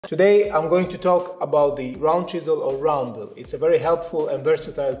Today I'm going to talk about the round chisel or roundel. It's a very helpful and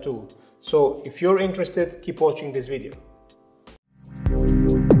versatile tool. So if you're interested, keep watching this video.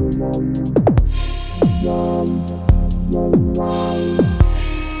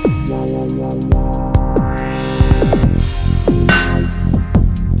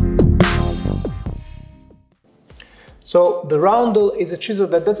 So the roundel is a chisel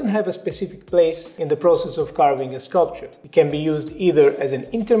that doesn't have a specific place in the process of carving a sculpture. It can be used either as an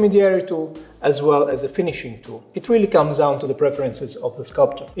intermediary tool as well as a finishing tool. It really comes down to the preferences of the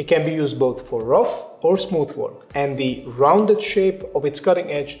sculptor. It can be used both for rough or smooth work, and the rounded shape of its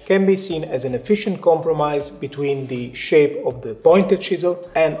cutting edge can be seen as an efficient compromise between the shape of the pointed chisel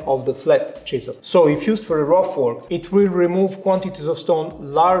and of the flat chisel. So if used for a rough work, it will remove quantities of stone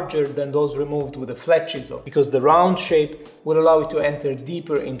larger than those removed with a flat chisel, because the round shape will allow it to enter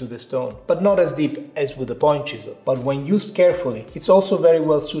deeper into the stone, but not as deep as with a point chisel. But when used carefully, it's also very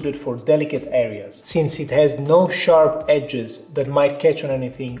well suited for delicate areas, since it has no sharp edges that might catch on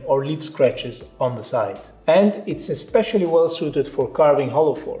anything or leave scratches on the side. And it's especially well suited for carving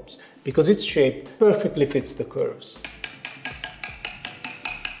hollow forms, because its shape perfectly fits the curves.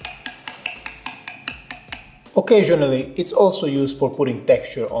 Occasionally, it's also used for putting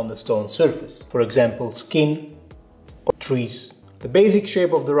texture on the stone surface, for example skin or trees. The basic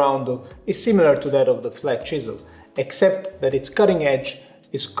shape of the roundel is similar to that of the flat chisel, except that its cutting edge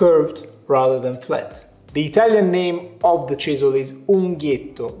is curved rather than flat. The Italian name of the chisel is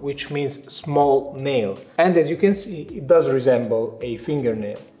unghietto, which means small nail, and as you can see, it does resemble a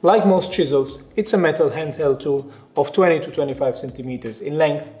fingernail. Like most chisels, it's a metal handheld tool of 20 to 25 centimeters in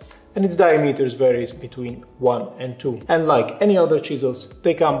length, and its diameters varies between 1 and 2. And like any other chisels,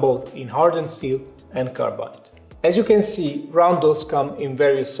 they come both in hardened steel and carbide. As you can see, roundels come in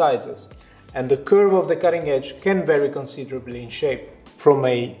various sizes, and the curve of the cutting edge can vary considerably in shape, from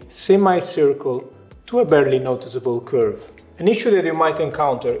a semicircle to a barely noticeable curve. An issue that you might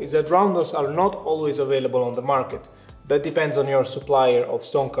encounter is that roundels are not always available on the market. That depends on your supplier of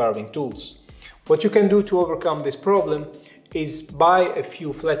stone carving tools. What you can do to overcome this problem is buy a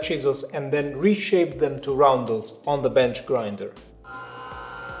few flat chisels and then reshape them to roundels on the bench grinder.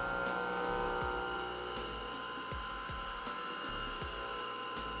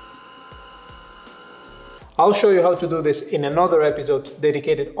 I'll show you how to do this in another episode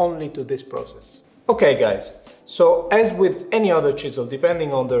dedicated only to this process. Okay guys, so as with any other chisel,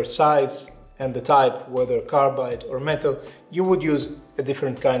 depending on their size and the type, whether carbide or metal, you would use a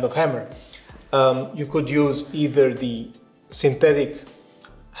different kind of hammer. You could use either the synthetic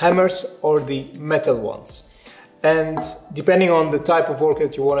hammers or the metal ones. And depending on the type of work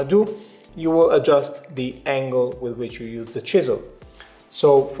that you want to do, you will adjust the angle with which you use the chisel.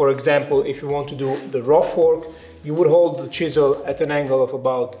 So for example, if you want to do the rough work, you would hold the chisel at an angle of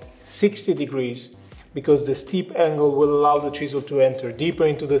about 60 degrees, because the steep angle will allow the chisel to enter deeper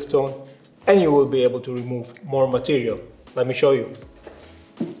into the stone and you will be able to remove more material. Let me show you.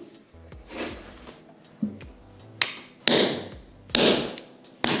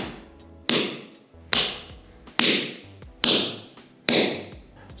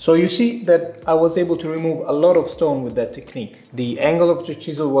 So you see that I was able to remove a lot of stone with that technique. The angle of the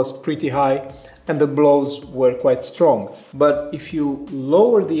chisel was pretty high and the blows were quite strong. But if you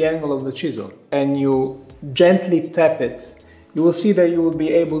lower the angle of the chisel and you gently tap it, you will see that you will be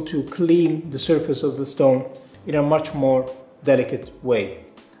able to clean the surface of the stone in a much more delicate way.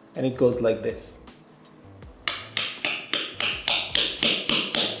 And it goes like this.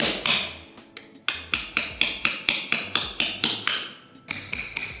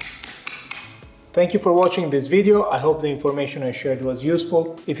 Thank you for watching this video. I hope the information I shared was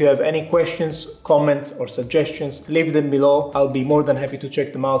useful. If you have any questions, comments or suggestions, leave them below. I'll be more than happy to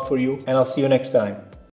check them out for you, and I'll see you next time.